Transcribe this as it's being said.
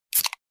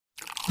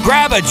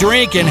Grab a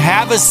drink and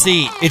have a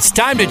seat. It's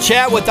time to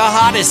chat with the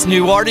hottest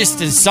new artists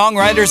and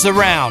songwriters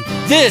around.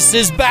 This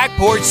is Back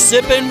Porch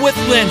Sippin' with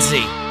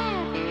Lindsay.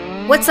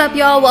 What's up,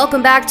 y'all?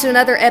 Welcome back to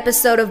another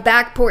episode of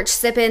Back Porch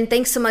Sippin'.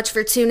 Thanks so much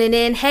for tuning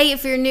in. Hey,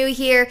 if you're new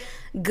here,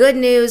 good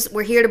news.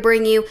 We're here to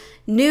bring you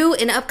new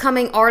and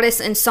upcoming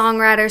artists and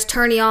songwriters,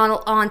 turn you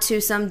on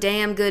to some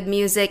damn good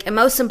music, and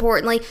most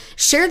importantly,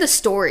 share the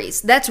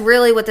stories. That's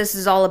really what this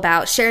is all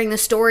about, sharing the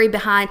story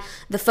behind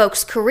the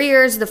folks'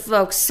 careers, the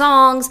folks'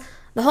 songs,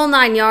 the whole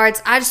nine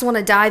yards. I just want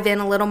to dive in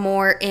a little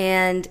more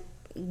and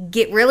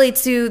get really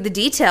to the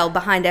detail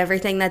behind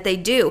everything that they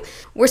do.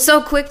 We're so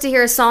quick to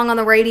hear a song on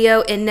the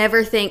radio and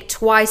never think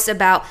twice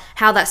about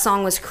how that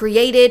song was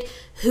created,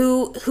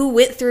 who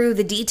went through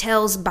the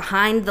details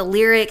behind the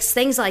lyrics,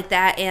 things like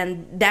that,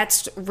 and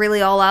that's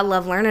really all I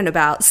love learning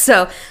about.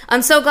 So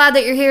I'm so glad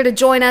that you're here to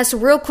join us.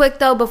 Real quick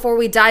though, before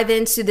we dive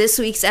into this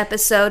week's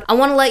episode, I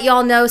want to let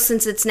y'all know,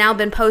 since it's now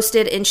been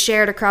posted and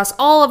shared across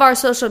all of our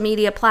social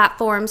media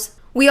platforms,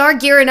 we are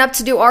gearing up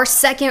to do our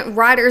second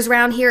Writers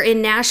Round here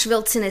in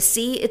Nashville,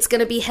 Tennessee. It's going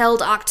to be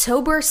held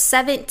October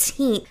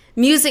 17th.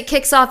 Music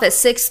kicks off at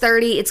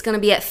 6:30. It's going to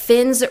be at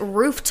Finn's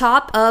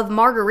Rooftop of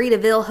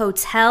Margaritaville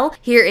Hotel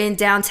here in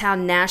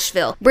downtown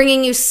Nashville.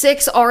 Bringing you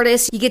 6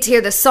 artists. You get to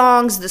hear the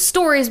songs, the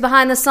stories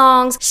behind the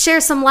songs,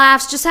 share some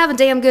laughs, just have a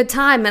damn good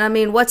time. And I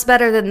mean, what's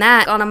better than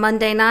that on a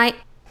Monday night?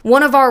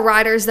 One of our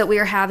writers that we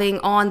are having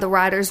on the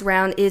Writers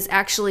Round is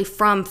actually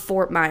from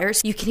Fort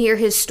Myers. You can hear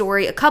his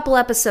story a couple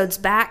episodes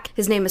back.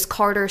 His name is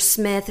Carter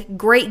Smith.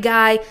 Great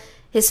guy.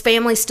 His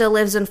family still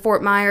lives in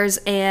Fort Myers,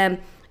 and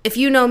if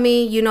you know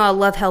me, you know I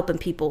love helping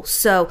people.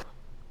 So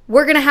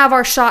we're going to have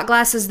our shot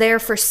glasses there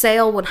for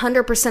sale.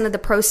 100% of the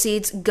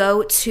proceeds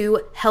go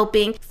to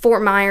helping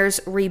Fort Myers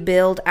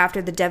rebuild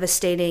after the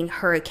devastating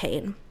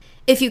hurricane.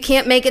 If you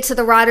can't make it to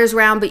the Writers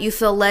Round, but you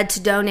feel led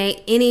to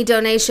donate, any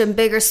donation,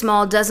 big or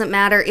small, doesn't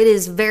matter. It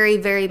is very,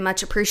 very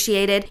much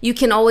appreciated. You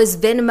can always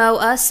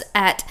Venmo us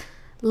at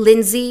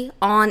Lindsay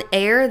on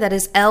Air. That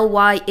is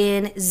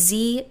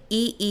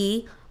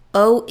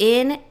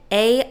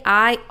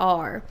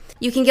LYNZEEONAIR.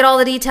 You can get all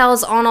the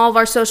details on all of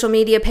our social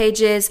media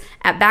pages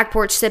at Back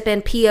Porch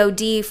Sippin'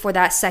 POD for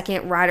that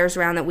second Writers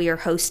Round that we are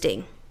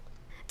hosting.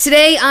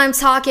 Today, I'm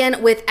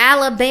talking with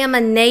Alabama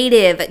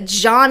native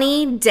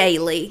Johnny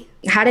Dailey.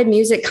 How did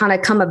music kind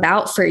of come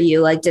about for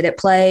you? Like, did it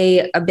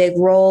play a big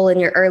role in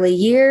your early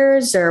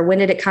years, or when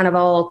did it kind of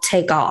all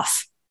take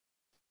off?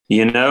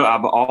 You know,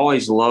 I've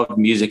always loved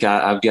music.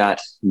 I've got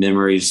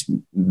memories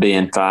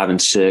being 5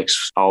 and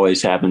 6,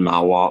 always having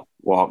my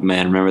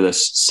Walkman. Remember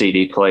those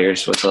CD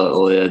players with the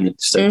lid and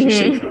stuff?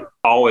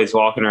 Always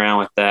walking around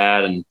with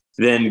that. And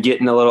then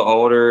getting a little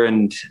older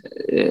and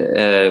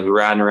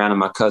riding around in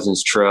my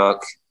cousin's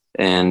truck.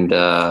 And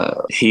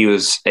he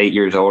was 8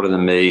 years older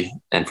than me.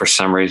 And for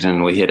some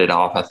reason we hit it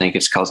off. I think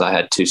it's because I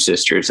had 2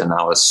 sisters and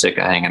I was sick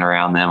of hanging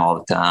around them all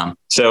the time.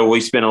 So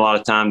we spent a lot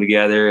of time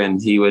together, and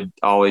he would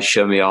always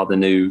show me all the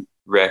new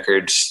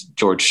records,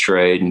 George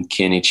Strait and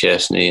Kenny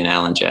Chesney and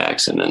Alan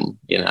Jackson. And,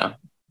 you know,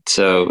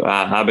 so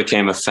I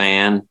became a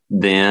fan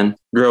then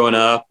growing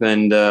up,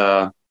 and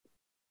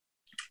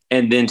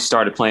then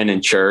started playing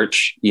in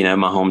church, you know,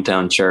 my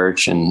hometown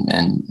church,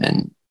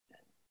 and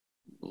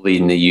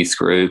leading the youth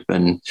group,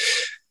 and,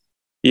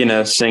 you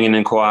know, singing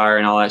in choir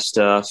and all that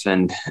stuff.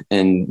 And,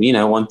 you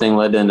know, one thing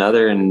led to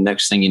another. And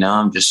next thing you know,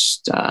 I'm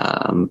just,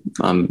 I'm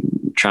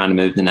trying to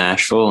move to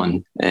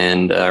Nashville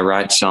and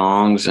write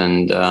songs.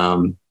 And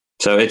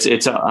so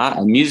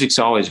music's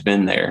always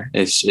been there.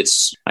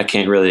 It's, I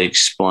can't really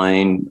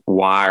explain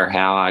why or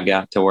how I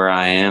got to where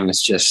I am.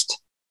 It's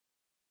just,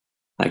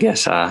 I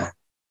guess I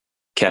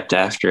kept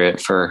after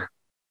it for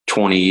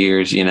 20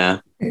 years, you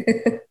know.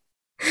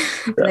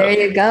 There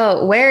you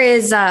go. Where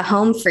is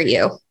home for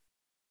you?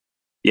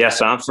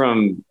 Yes, I'm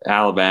from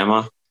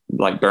Alabama,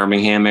 like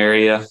Birmingham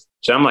area.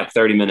 So I'm like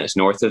 30 minutes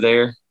north of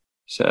there.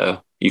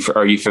 So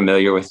are you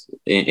familiar with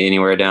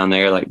anywhere down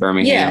there, like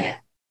Birmingham? Yeah.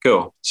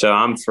 Cool. So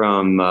I'm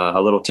from a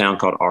little town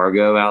called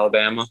Argo,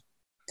 Alabama.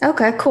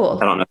 Okay, cool.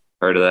 I don't know if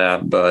you've heard of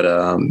that,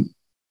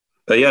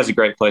 but yeah, it's a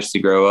great place to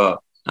grow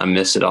up. I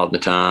miss it all the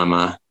time.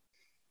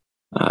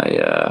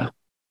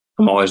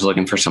 I'm always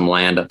looking for some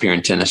land up here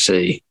in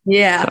Tennessee.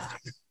 Yeah. So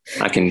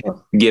I can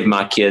give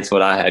my kids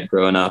what I had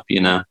growing up,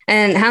 you know.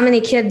 And how many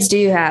kids do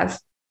you have?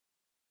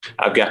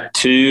 I've got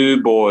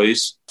 2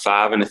 boys,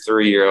 5 and a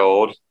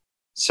 3-year-old.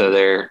 So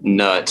they're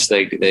nuts.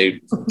 They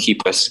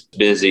keep us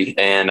busy.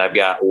 And I've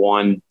got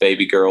 1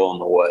 baby girl on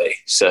the way.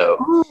 So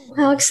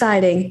how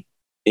exciting.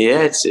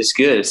 Yeah, it's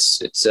good.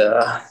 It's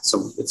a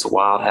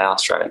wild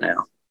house right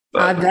now.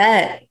 But I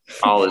bet.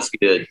 All is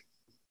good.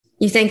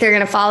 You think they're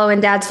going to follow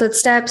in Dad's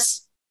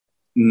footsteps?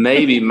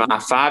 Maybe. My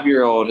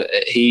 5-year-old,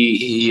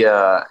 he's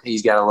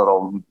got a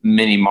little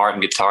mini Martin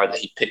guitar that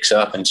he picks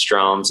up and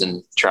strums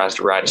and tries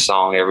to write a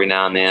song every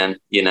now and then,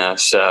 you know.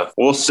 So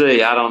we'll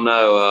see. I don't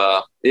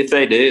know. If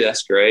they do,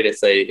 that's great. If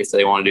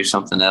they want to do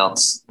something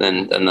else,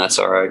 then that's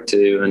all right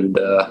too. And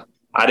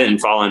I didn't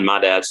follow in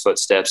my dad's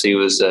footsteps. He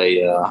was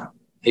a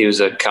he was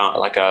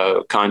like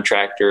a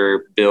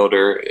contractor,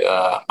 builder.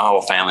 My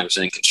whole family was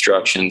in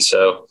construction.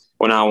 So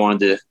when I wanted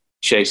to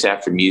chase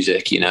after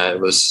music, it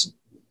was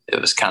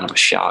kind of a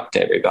shock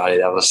to everybody.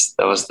 That was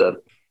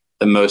the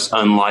most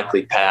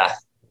unlikely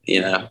path,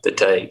 to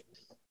take.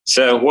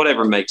 So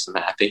whatever makes them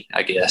happy,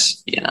 I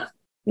guess,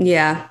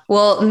 Yeah.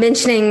 Well,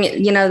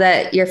 mentioning,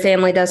 that your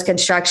family does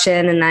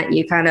construction and that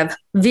you kind of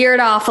veered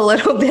off a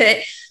little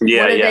bit.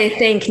 Yeah, what do they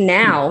think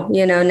now,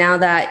 now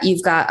that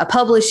you've got a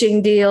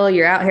publishing deal,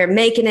 you're out here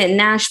making it in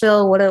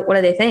Nashville? What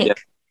do they think? Yeah.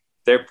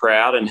 They're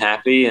proud and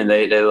happy, and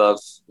they love,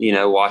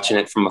 watching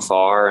it from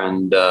afar,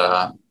 and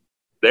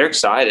they're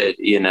excited.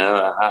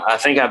 I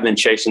think I've been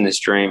chasing this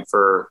dream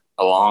for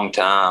a long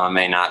time.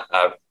 I mean,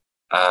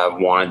 I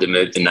wanted to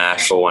move to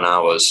Nashville when I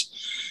was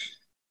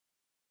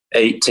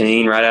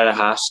 18, right out of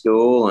high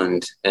school,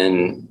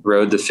 and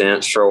rode the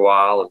fence for a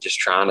while of just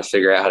trying to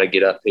figure out how to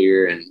get up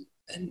here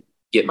and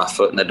get my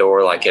foot in the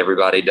door like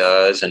everybody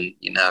does. And,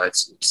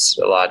 it's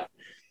a lot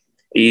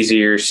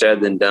easier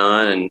said than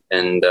done.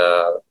 And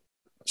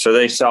so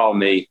they saw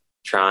me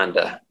trying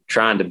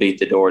to beat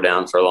the door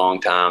down for a long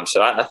time.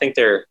 So I think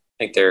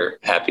they're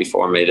happy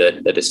for me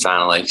that it's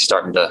finally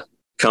starting to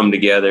come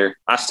together.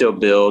 I still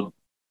build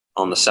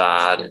on the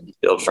side and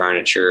build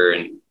furniture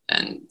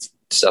and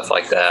stuff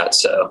like that.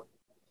 So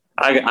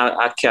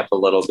I kept a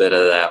little bit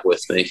of that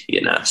with me,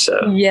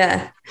 so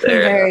yeah,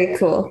 very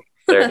cool.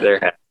 they're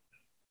happy.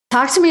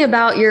 Talk to me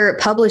about your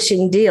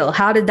publishing deal.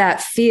 How did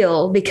that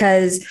feel?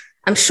 Because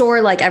I'm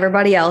sure like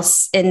everybody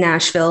else in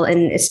Nashville,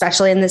 and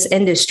especially in this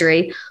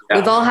industry,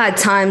 we've all had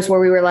times where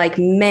we were like,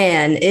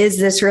 man, is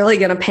this really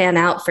going to pan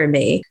out for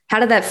me? How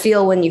did that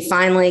feel when you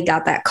finally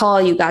got that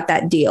call, you got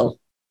that deal?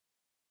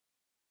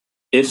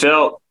 It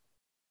felt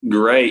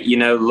great.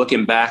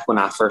 Looking back when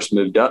I first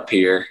moved up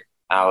here,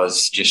 I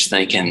was just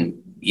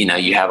thinking,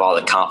 you have all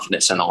the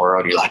confidence in the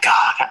world. You're like,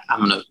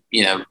 I'm going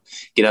to,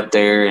 get up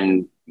there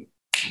and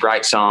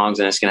write songs,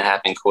 and it's going to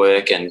happen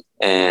quick.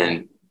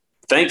 And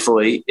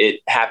thankfully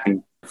it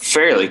happened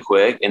fairly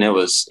quick. And it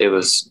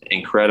was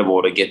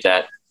incredible to get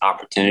that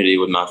opportunity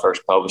with my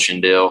first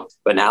publishing deal.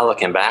 But now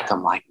looking back,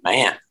 I'm like,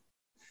 man,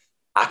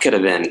 I could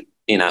have been,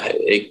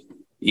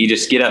 you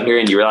just get up here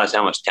and you realize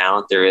how much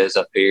talent there is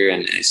up here.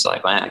 And it's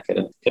like, man, I could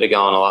have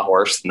gone a lot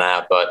worse than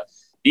that. But,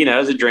 it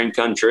was a dream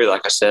come true.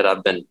 Like I said,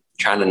 I've been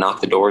trying to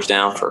knock the doors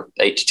down for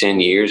 8 to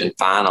 10 years. And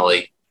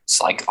finally, it's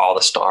like all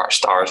the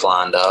stars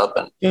lined up.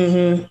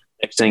 And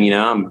next thing you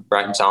know, I'm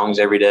writing songs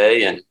every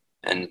day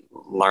and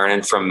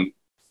learning from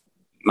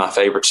my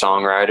favorite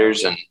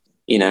songwriters and,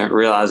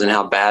 realizing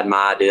how bad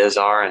my ideas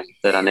are and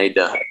that I need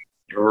to,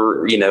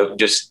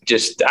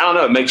 just, I don't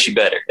know, it makes you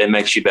better. It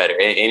makes you better.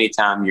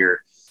 Anytime you're,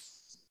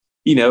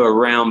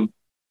 around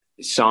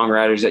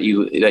songwriters that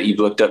you've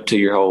looked up to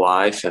your whole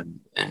life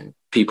and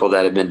people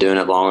that have been doing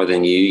it longer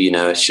than you,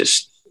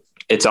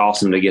 it's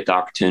awesome to get the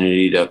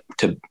opportunity to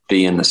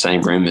be in the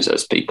same room as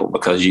those people,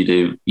 because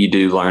you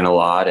do learn a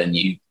lot, and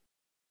you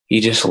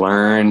just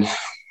learn,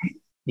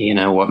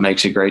 what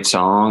makes a great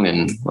song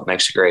and what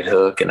makes a great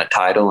hook and a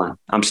title. And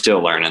I'm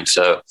still learning.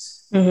 So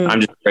I'm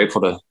just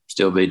grateful to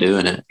still be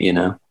doing it,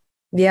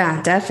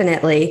 Yeah,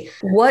 definitely.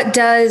 What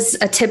does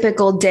a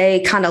typical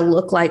day kind of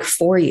look like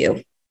for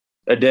you?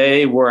 A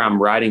day where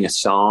I'm writing a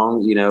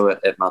song,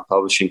 at my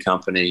publishing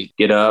company,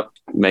 get up,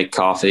 make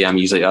coffee. I'm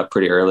usually up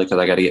pretty early because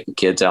I got to get the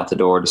kids out the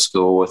door to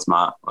school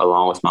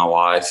along with my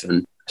wife.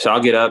 And so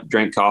I'll get up,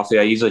 drink coffee.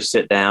 I usually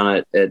sit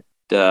down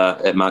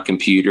at my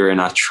computer,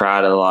 and I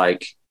try to,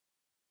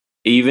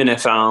 even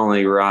if I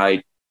only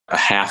write a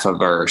half a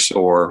verse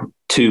or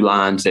 2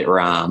 lines that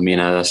rhyme,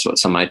 that's what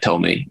somebody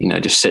told me,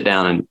 just sit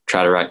down and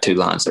try to write 2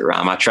 lines that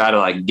rhyme. I try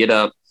to get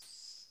up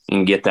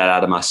and get that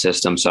out of my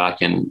system so I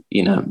can,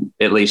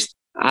 at least,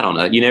 I don't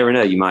know, you never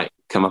know, you might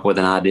come up with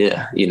an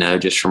idea,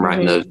 just from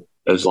writing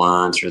those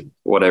lines or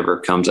whatever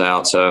comes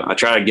out. So I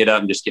try to get up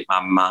and just get my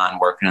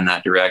mind working in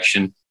that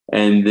direction.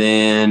 And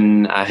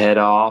then I head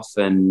off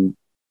and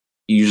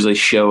usually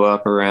show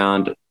up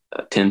around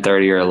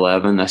 10:30 or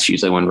 11. That's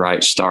usually when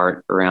writes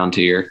start around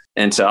here.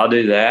 And so I'll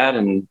do that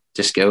and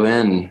just go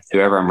in, and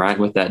whoever I'm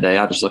writing with that day,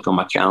 I'll just look on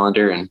my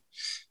calendar and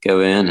go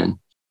in and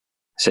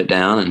sit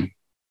down, and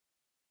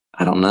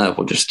I don't know,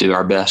 we'll just do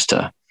our best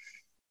to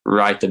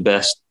write the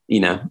best,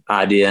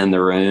 idea in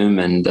the room.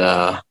 And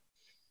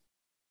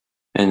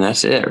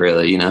that's it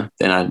really,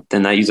 then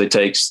that usually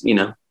takes,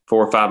 4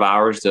 or 5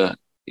 hours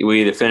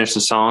we either finish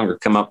the song or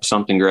come up with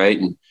something great,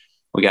 and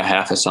we got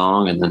half a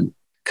song, and then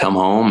come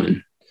home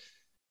and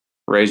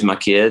raise my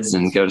kids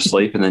and go to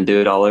sleep, and then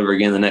do it all over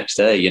again the next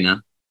day,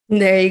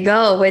 There you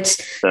go. Which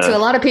to a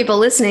lot of people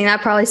listening,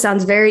 that probably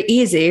sounds very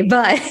easy,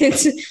 but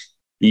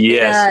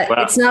yes,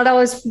 it's not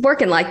always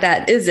working like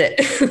that, is it?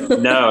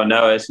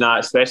 No, it's not,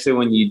 especially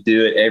when you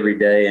do it every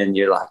day and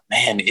you're like,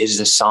 man, is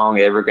this song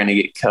ever going to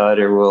get cut?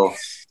 Or will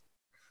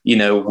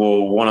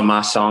one of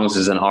my songs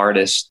as an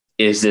artist,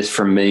 is this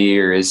for me,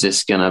 or is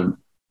this going to,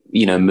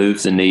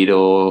 move the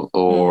needle,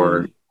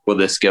 or will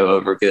this go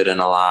over good in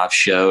a live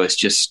show?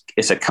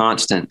 It's a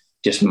constant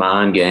just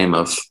mind game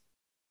of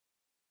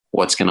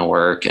what's going to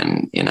work,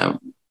 and,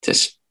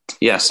 just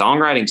Yeah,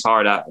 songwriting's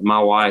hard. My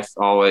wife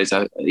always,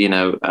 I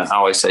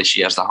always say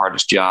she has the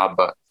hardest job,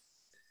 but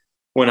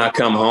when I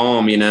come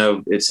home,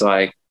 it's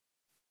like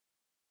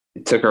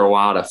it took her a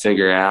while to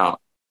figure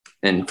out,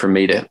 and for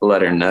me to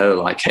let her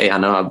know, like, hey, I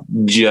know I've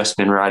just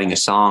been writing a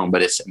song,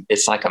 but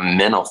it's like a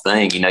mental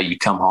thing. You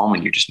come home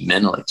and you're just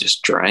mentally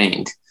just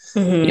drained,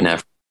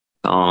 from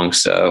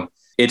songs. So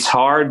it's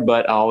hard,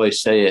 but I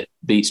always say it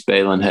beats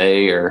baling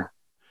hay or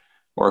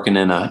working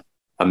in a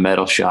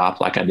metal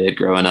shop like I did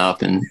growing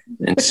up and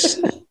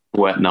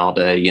sweating all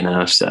day,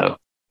 So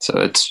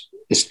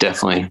it's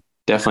definitely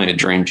a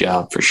dream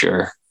job for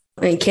sure.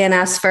 You can't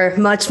ask for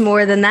much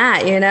more than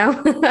that,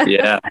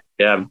 Yeah,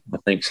 I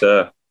think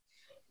so.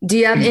 Do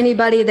you have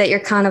anybody that you're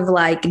kind of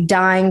like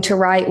dying to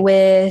write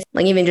with?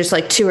 Like even just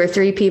like 2 or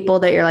 3 people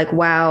that you're like,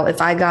 wow,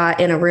 if I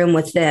got in a room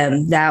with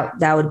them, that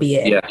would be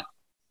it. Yeah,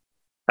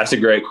 that's a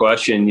great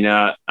question.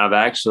 I've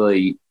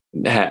actually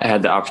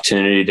had the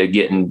opportunity to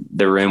get in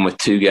the room with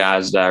 2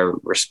 guys that I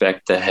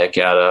respect the heck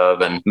out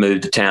of and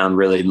moved to town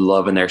really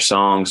loving their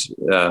songs.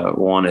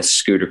 One is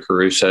Scooter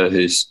Caruso,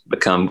 who's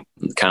become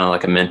kind of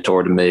like a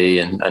mentor to me.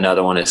 And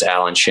another one is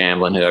Alan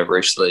Shamblin, who I've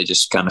recently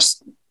just kind of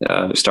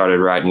started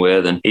writing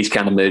with. And he's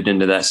kind of moved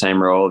into that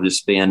same role of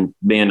just being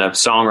a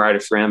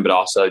songwriter friend, but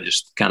also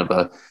just kind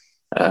of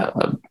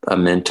a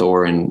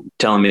mentor and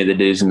telling me the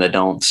do's and the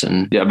don'ts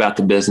and about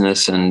the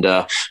business. And,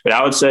 but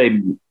I would say,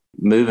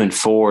 moving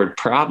forward,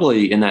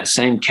 probably in that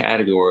same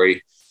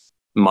category,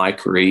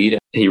 Mike Reed.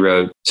 He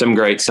wrote some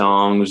great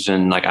songs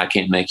and like I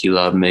Can't Make You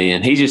Love Me.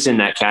 And he's just in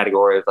that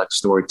category of like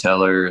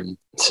storyteller. And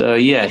so,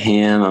 yeah,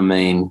 him. I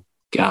mean,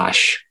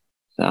 gosh,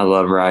 I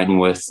love writing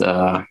with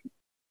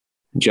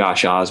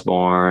Josh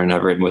Osborne.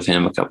 I've written with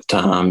him a couple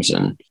times.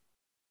 And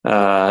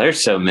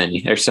there's so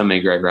many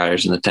great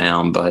writers in the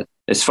town. But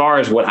as far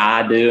as what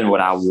I do and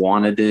what I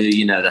want to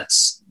do,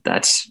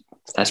 that's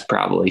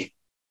probably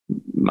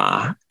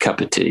my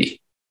cup of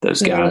tea,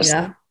 those guys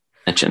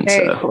mentioned.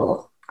 Very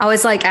cool. I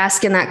always like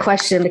asking that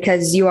question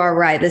because you are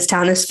right. This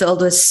town is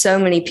filled with so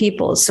many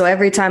people. So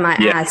every time I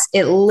ask,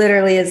 it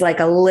literally is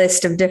like a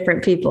list of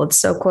different people. It's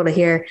so cool to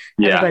hear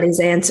everybody's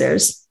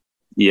answers.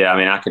 Yeah. I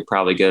mean, I could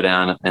probably go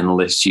down and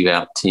list you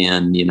out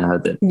 10,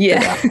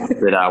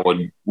 that I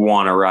would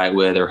want to write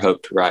with or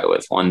hope to write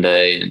with one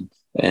day.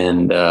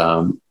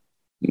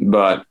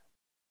 But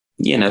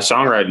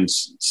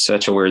songwriting's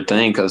such a weird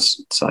thing because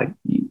it's like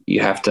you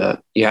have to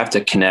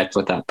connect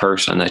with that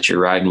person that you're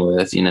writing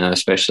with,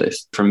 especially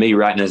for me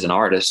writing as an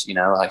artist,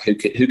 like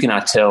who can I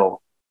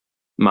tell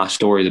my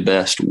story the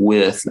best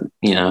with,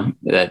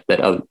 that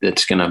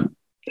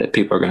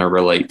people are going to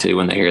relate to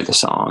when they hear the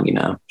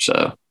song,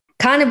 so.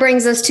 Kind of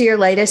brings us to your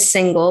latest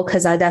single,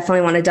 because I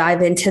definitely want to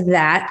dive into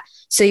that.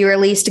 So you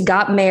released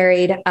Got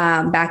Married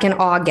back in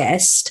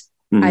August.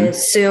 Mm-hmm. I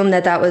assume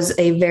that was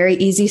a very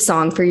easy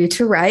song for you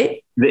to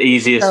write. The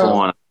easiest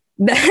one.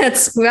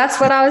 That's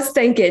what I was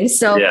thinking.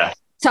 So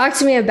talk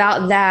to me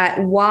about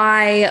that.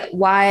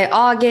 Why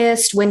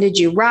August? When did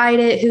you write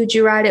it? Who'd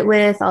you write it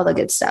with? All the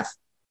good stuff.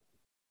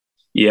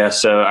 Yeah.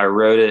 So I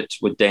wrote it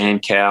with Dan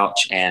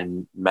Couch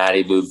and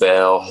Maddie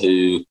Bubel,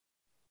 who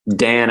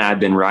Dan I'd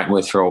been writing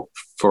with for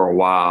a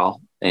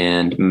while.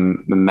 And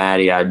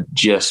Maddie I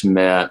just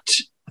met.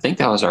 I think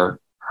that was our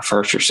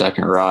first or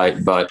second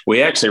write, but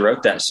we actually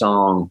wrote that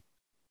song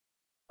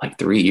like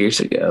 3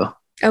 years ago.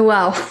 Oh,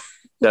 wow.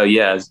 So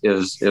yeah, it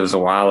was a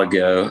while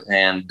ago,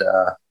 and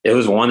it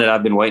was one that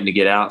I've been waiting to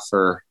get out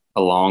for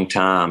a long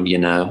time,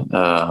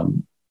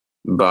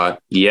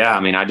 but yeah, I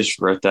mean, I just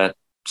wrote that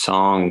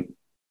song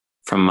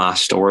from my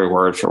story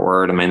word for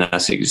word. I mean,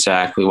 that's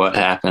exactly what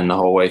happened the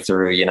whole way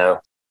through,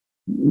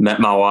 met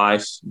my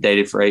wife,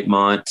 dated for 8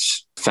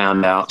 months,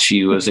 found out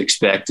she was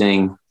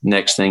expecting.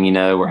 Next thing you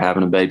know, we're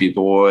having a baby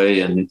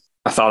boy, and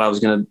I thought I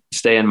was going to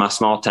stay in my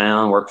small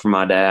town, work for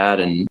my dad,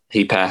 and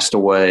he passed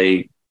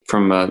away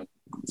from a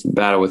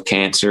battle with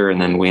cancer. And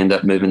then we ended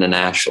up moving to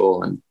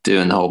Nashville and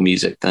doing the whole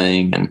music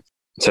thing. And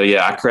so,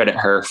 yeah, I credit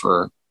her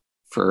for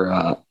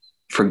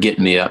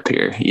getting me up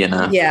here,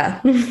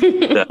 Yeah.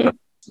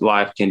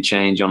 Life can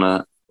change on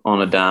a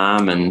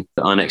dime, and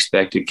the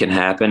unexpected can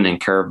happen and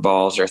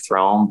curveballs are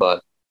thrown.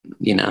 But,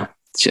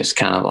 it's just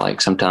kind of like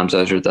sometimes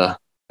those are the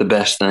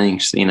best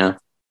things,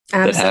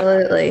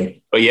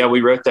 Absolutely. But yeah,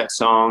 we wrote that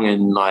song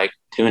in like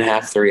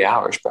 2.5, 3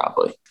 hours,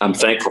 probably. I'm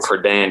thankful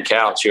for Dan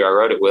Couch, who I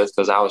wrote it with,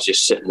 because I was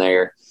just sitting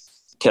there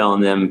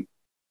telling them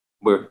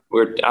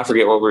I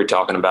forget what we were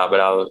talking about,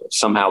 but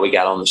somehow we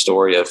got on the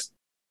story of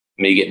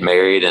me getting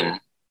married and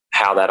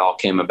how that all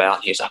came about.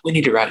 And he was like, we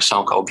need to write a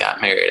song called Got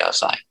Married. I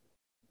was like,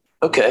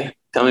 okay,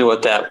 tell me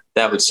what that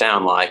would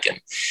sound like. And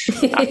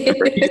I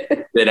remember he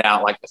spit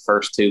out like the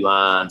first 2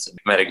 lines, and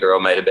met a girl,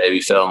 made a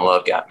baby, fell in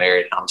love, got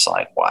married. And I was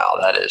like, wow,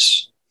 that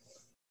is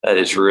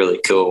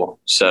really cool.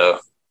 So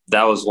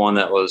that was one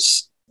that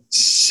was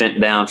sent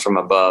down from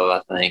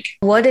above, I think.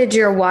 What did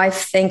your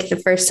wife think the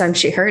first time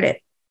she heard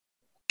it?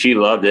 She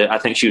loved it. I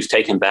think she was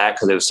taken back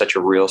because it was such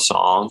a real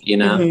song,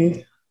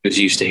 Mm-hmm. She was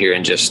used to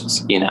hearing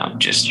just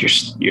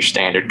your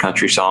standard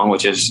country song,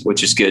 which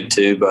is good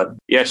too. But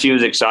yeah, she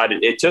was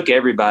excited. It took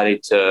everybody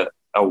to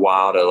a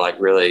while to like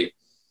really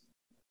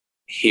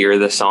hear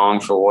the song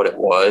for what it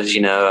was.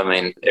 I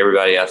mean,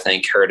 everybody I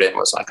think heard it and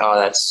was like, oh,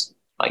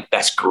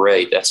 that's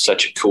great. That's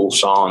such a cool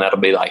song. That'll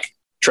be like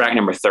track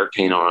number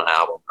 13 on an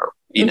album, or,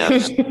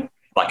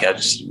 like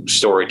a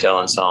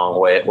storytelling song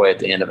way at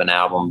the end of an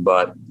album.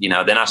 But,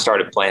 then I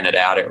started playing it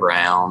out at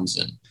rounds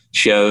and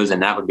shows,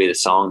 and that would be the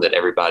song that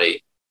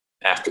everybody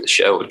after the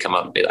show would come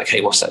up and be like,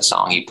 hey, what's that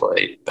song you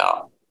played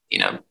about,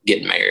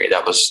 getting married?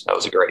 That was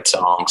a great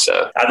song.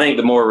 So I think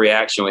the more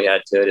reaction we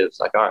had to it, it was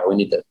like, all right, we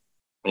need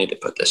to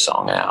put this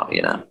song out,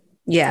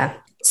 Yeah.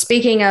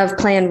 Speaking of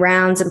playing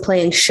rounds and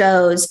playing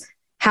shows,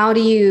 how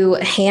do you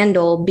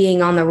handle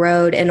being on the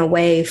road and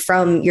away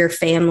from your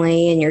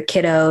family and your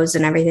kiddos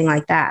and everything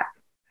like that?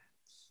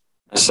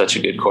 That's such a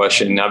good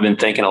question. I've been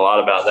thinking a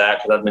lot about that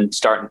because I've been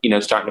starting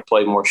to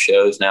play more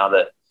shows now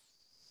that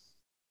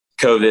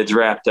COVID's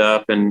wrapped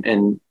up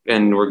and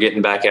we're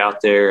getting back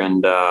out there,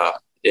 and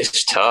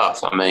it's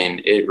tough. I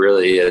mean, it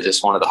really is.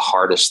 It's one of the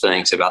hardest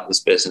things about this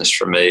business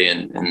for me.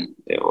 And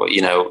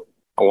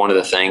one of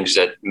the things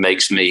that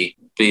makes me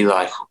be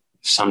like,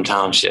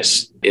 sometimes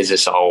just, is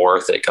this all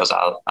worth it? Because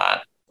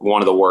I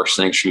one of the worst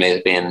things for me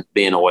is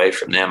being away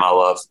from them. I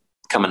love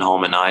coming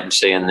home at night and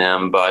seeing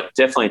them, but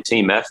definitely a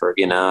team effort.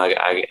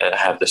 I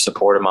have the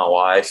support of my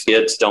wife.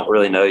 Kids don't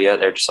really know yet.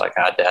 They're just like,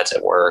 Dad's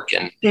at work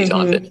and he's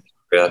on a business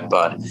trip.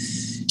 But,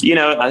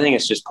 I think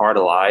it's just part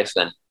of life.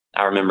 And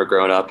I remember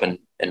growing up and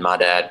my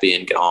dad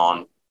being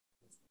gone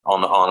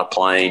on a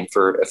plane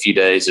for a few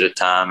days at a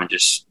time and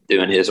just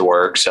doing his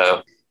work.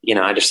 So,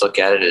 I just look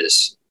at it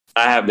as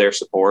I have their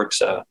support.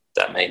 So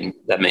that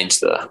means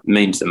the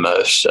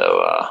most.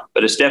 So,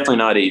 but it's definitely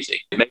not easy.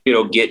 Maybe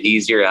it'll get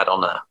easier. I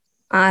don't know.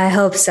 I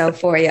hope so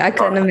for you. I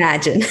couldn't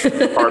imagine.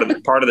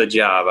 part of the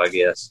job, I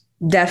guess.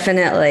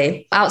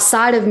 Definitely.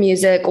 Outside of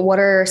music, what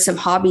are some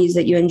hobbies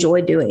that you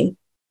enjoy doing?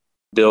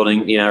 Building,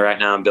 right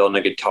now I'm building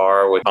a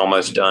guitar. We're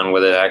almost done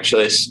with it.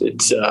 Actually,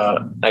 it's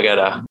I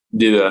gotta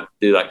do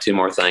like 2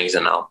 more things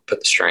and I'll put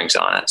the strings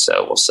on it.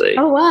 So we'll see.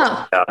 Oh,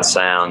 wow. How it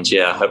sounds.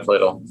 Yeah. Hopefully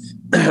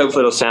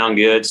it'll sound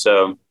good.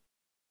 So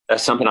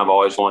that's something I've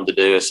always wanted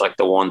to do. It's like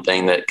the one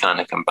thing that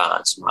kind of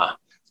combines my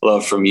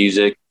love for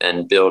music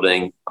and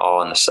building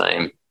all in the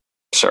same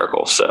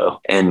circle. So,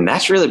 and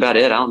that's really about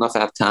it. I don't know if I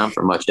have time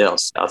for much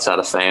else outside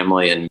of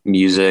family and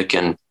music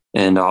and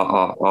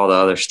all the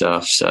other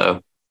stuff.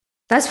 So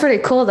that's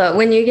pretty cool though.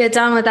 When you get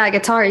done with that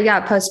guitar, you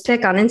got to post a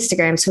pic on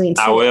Instagram. So we can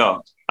see I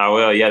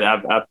will.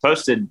 Yeah. I've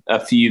posted a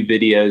few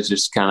videos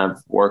just kind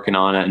of working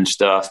on it and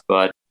stuff,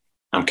 but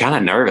I'm kind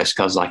of nervous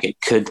because like it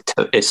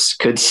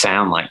could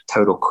sound like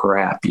total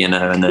crap,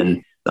 and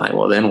then like,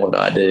 well, then what do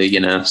I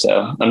do,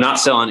 So I'm not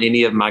selling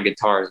any of my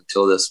guitars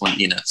until this one,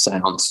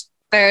 sounds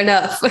fair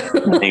enough.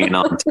 Hanging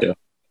on to.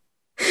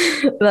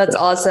 That's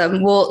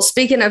awesome. Well,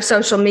 speaking of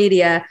social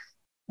media,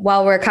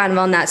 while we're kind of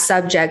on that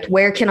subject,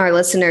 where can our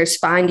listeners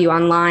find you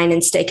online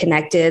and stay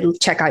connected?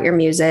 Check out your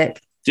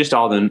music. Just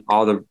all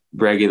the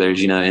regulars,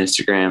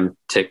 Instagram,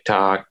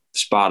 TikTok,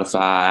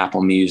 Spotify,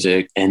 Apple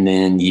Music. And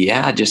then,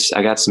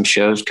 I got some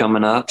shows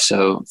coming up.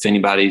 So if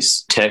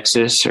anybody's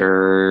Texas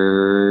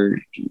or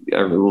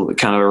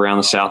kind of around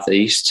the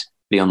Southeast,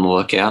 be on the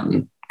lookout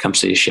and come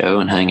see a show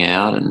and hang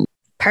out. And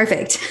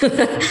perfect.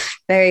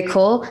 Very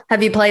cool.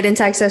 Have you played in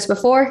Texas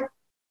before?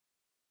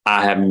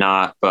 I have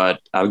not,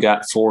 but I've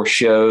got 4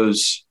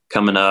 shows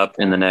coming up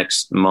in the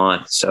next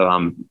month. So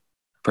I'm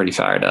pretty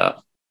fired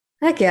up.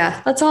 Heck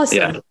yeah. That's awesome.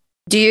 Yeah.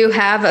 Do you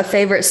have a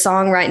favorite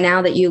song right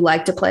now that you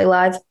like to play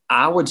live?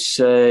 I would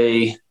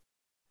say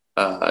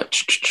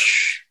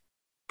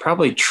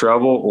probably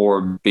Trouble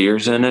or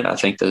Beers in It. I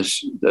think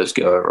those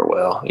go over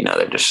well.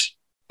 They're just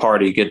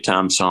party, good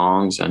time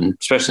songs, and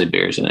especially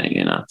Beers in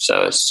It,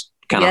 So it's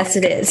yes,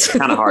 it is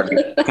kind of hard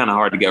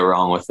to go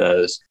wrong with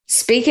those.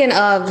 Speaking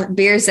of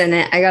Beers in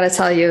It, I got to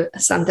tell you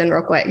something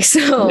real quick.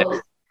 So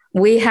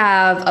we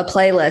have a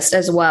playlist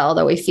as well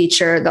that we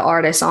feature the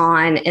artists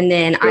on. And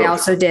then I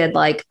also did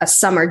like a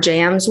summer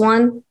jams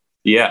one.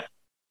 Yeah.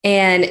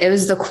 And it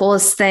was the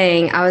coolest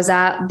thing. I was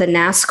at the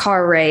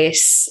NASCAR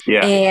race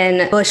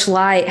and Busch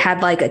Light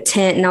had like a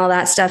tent and all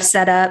that stuff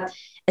set up.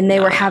 And they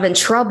were having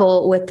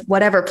trouble with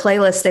whatever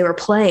playlist they were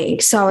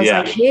playing. So I was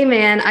like, hey,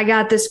 man, I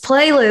got this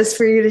playlist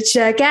for you to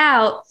check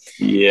out.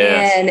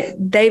 Yeah.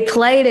 And they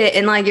played it.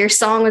 And like your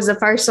song was the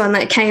first one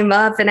that came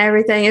up and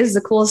everything. Is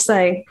the coolest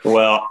thing.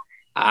 Well,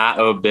 I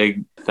owe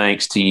big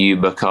thanks to you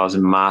because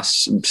my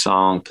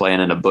song playing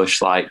in a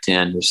Busch Light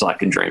tent was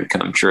like a dream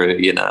come true,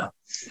 I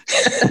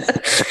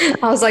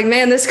was like,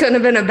 man, this couldn't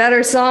have been a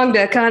better song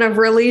to kind of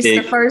release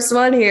the first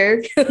one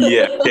here.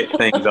 Kick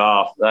things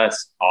off.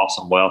 That's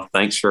awesome. Well,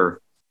 thanks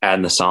for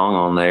adding the song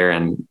on there,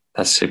 and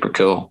that's super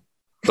cool.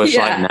 Busch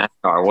Light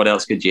NASCAR. What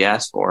else could you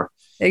ask for?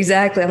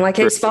 Exactly. I'm like,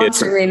 hey,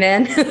 sponsor me,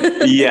 man.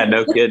 Yeah,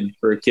 no kidding.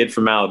 For a kid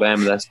from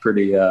Alabama, that's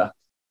pretty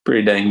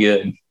dang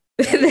good.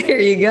 There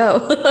you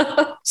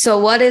go. So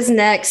what is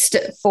next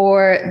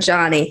for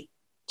Johnny?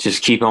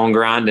 Just keep on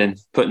grinding,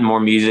 putting more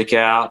music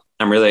out.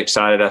 I'm really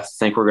excited. I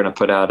think we're going to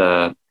put out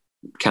a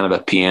kind of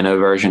a piano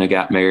version of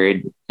Got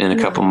Married in a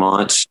couple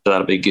months. So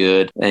that'll be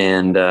good.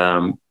 And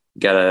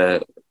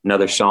got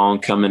another song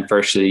coming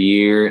first of the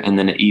year, and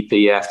then an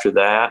EP after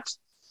that,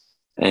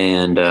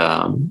 and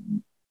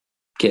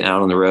getting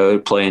out on the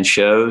road, playing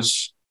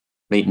shows,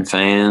 meeting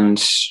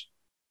fans.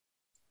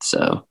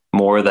 So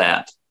more of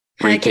that.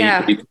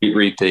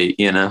 Repeat,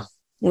 you know.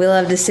 We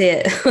love to see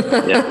it.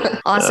 Yeah.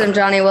 Awesome,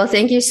 Johnny. Well,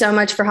 thank you so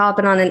much for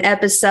hopping on an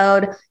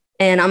episode.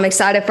 And I'm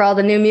excited for all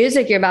the new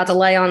music you're about to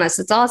lay on us.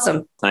 It's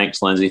awesome.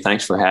 Thanks, Lindsay.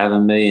 Thanks for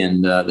having me.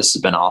 And this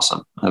has been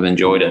awesome. I've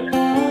enjoyed it.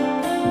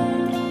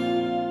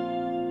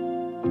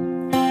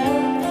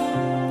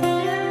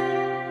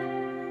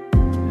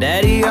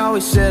 Daddy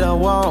always said I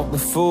walk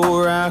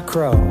before I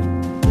crawl.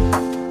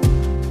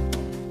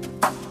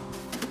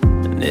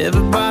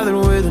 Never bothered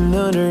with an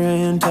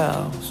underhand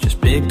toss.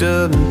 Just picked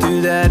up and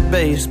threw that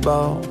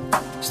baseball.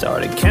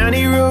 Started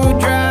county road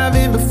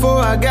driving before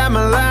I got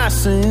my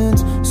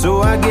license.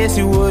 So I guess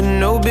it wasn't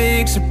no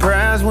big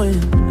surprise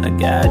when I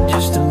got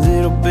just a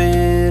little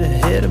bit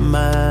ahead of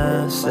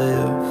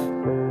myself.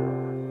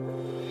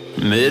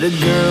 Met a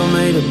girl,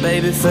 made a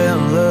baby, fell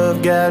in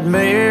love, got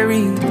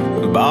married.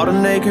 Bought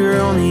an acre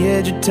on the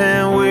edge of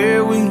town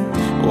where we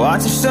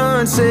watched the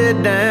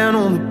sunset down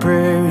on the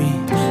prairie,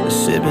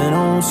 sipping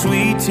on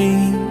sweet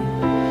tea.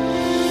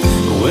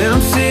 When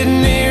I'm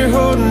sitting here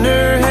holding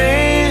her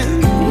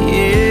hand,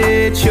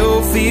 yeah, it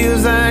sure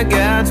feels like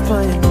God's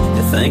plan.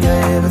 To think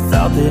I ever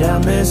thought that I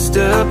messed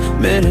up.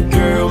 Met a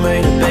girl,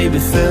 made a baby,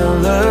 fell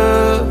in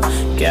love,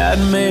 got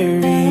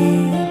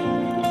married.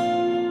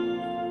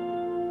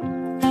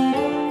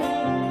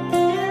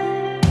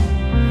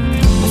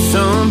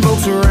 Some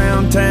folks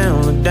around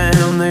town look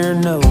down their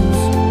nose.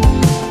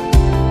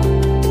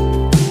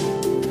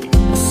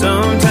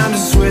 Sometimes I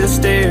swear the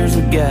stairs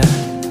we got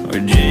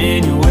are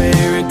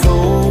January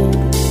cold.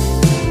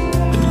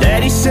 But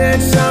Daddy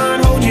said,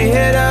 son, hold your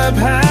head up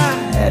high.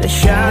 Had a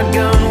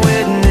shotgun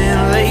wedding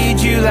in late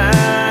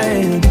July,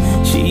 and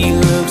she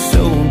looked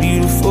so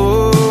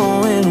beautiful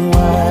in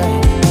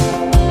white.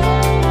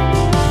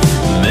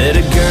 Met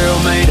a girl,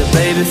 made a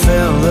baby,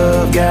 fell in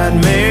love, got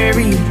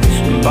married.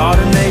 Bought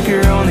an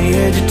acre on the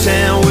edge of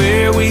town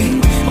where we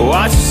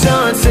watched the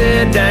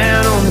sunset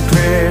down on the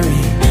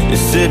prairie,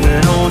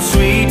 sipping on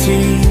sweet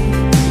tea.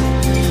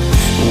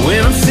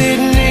 When I'm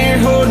sitting here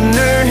holding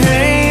her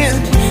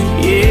hand,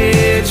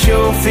 yeah, it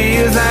sure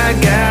feels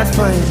like God's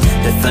plan.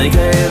 To think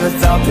I ever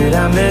thought that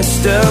I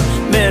messed up.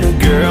 Met a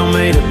girl,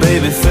 made a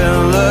baby,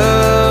 fell in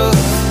love.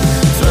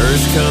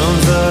 First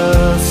comes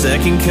love,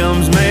 second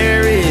comes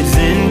marriage,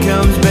 then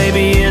comes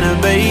baby in a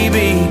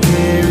baby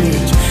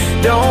carriage.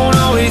 Don't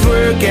always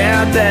work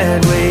out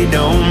that way,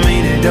 don't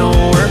mean it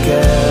don't work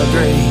out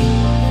great.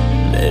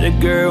 Met a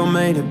girl,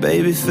 made a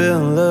baby,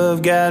 fell in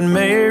love, got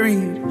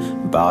married.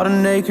 Bought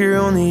an acre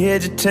on the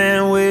edge of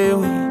town where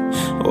we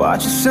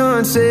watch the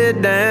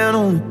sunset down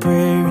on the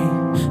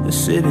prairie,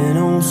 sipping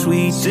on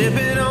sweet tea.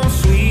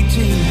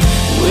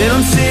 When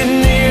I'm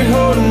sitting here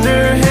holding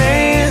her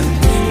hand,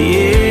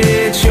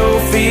 yeah, it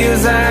sure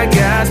feels like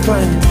God's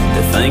plan.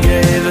 To think I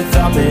ever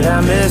thought that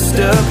I messed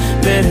up.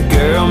 Met a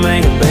girl,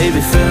 made a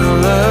baby, fell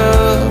in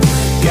love,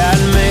 got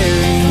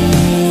married.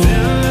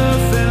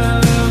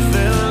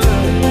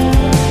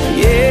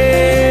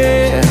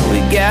 Yeah, we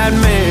got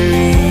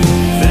married.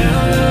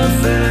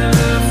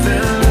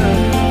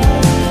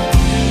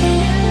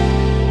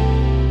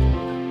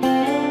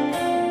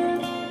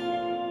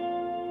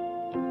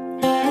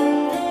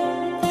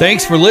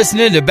 Thanks for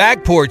listening to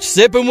Back Porch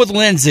Sippin' with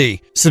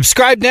Lindsay.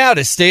 Subscribe now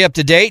to stay up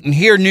to date and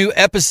hear new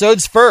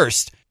episodes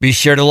first. Be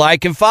sure to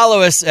like and follow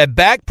us at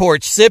Back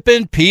Porch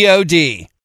Sippin' POD.